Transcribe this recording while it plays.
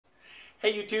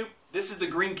Hey YouTube, this is the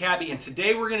Green Cabbie, and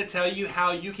today we're going to tell you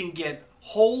how you can get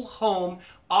whole home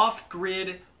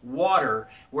off-grid water,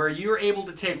 where you're able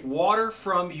to take water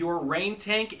from your rain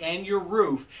tank and your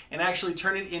roof and actually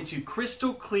turn it into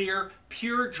crystal clear,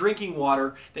 pure drinking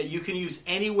water that you can use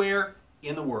anywhere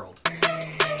in the world.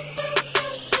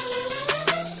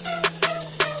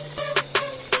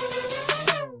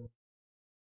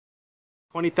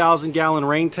 $20,000-gallon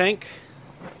rain tank.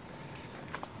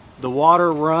 The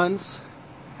water runs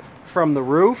from the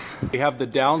roof. We have the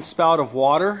downspout of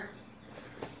water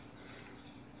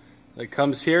that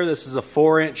comes here. This is a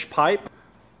 4-inch pipe,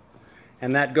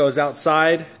 and that goes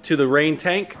outside to the rain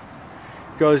tank,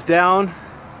 goes down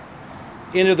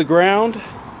into the ground.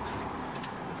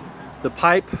 The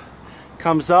pipe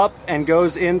comes up and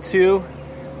goes into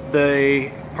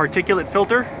the particulate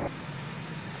filter.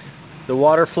 The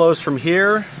water flows from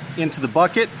here into the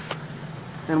bucket,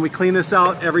 and we clean this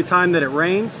out every time that it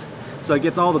rains, so it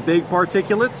gets all the big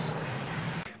particulates.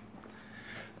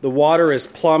 The water is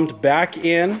plumbed back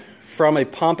in from a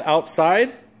pump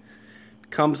outside.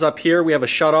 Comes up here, we have a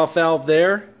shutoff valve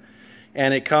there,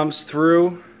 and it comes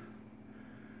through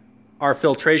our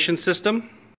filtration system.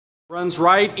 Runs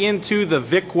right into the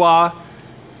viqua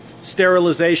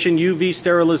sterilization, UV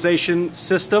sterilization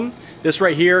system. This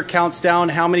right here counts down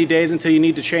how many days until you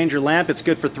need to change your lamp. It's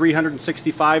good for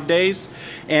 365 days.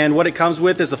 And what it comes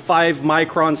with is a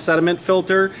 5-micron sediment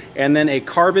filter and then a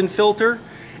carbon filter.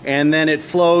 And then it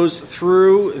flows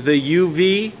through the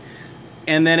UV,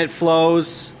 and then it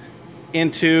flows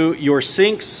into your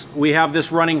sinks. We have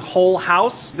this running whole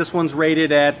house. This one's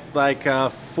rated at like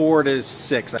 4 to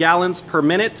 6 gallons per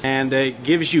minute, and it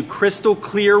gives you crystal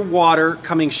clear water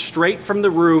coming straight from the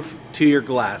roof to your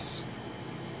glass.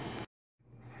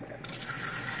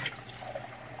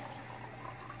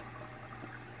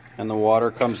 And the water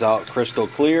comes out crystal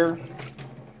clear.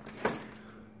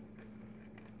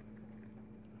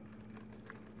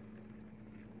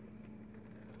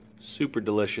 Super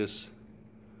delicious.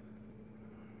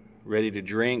 Ready to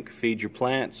drink, feed your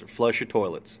plants, or flush your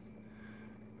toilets.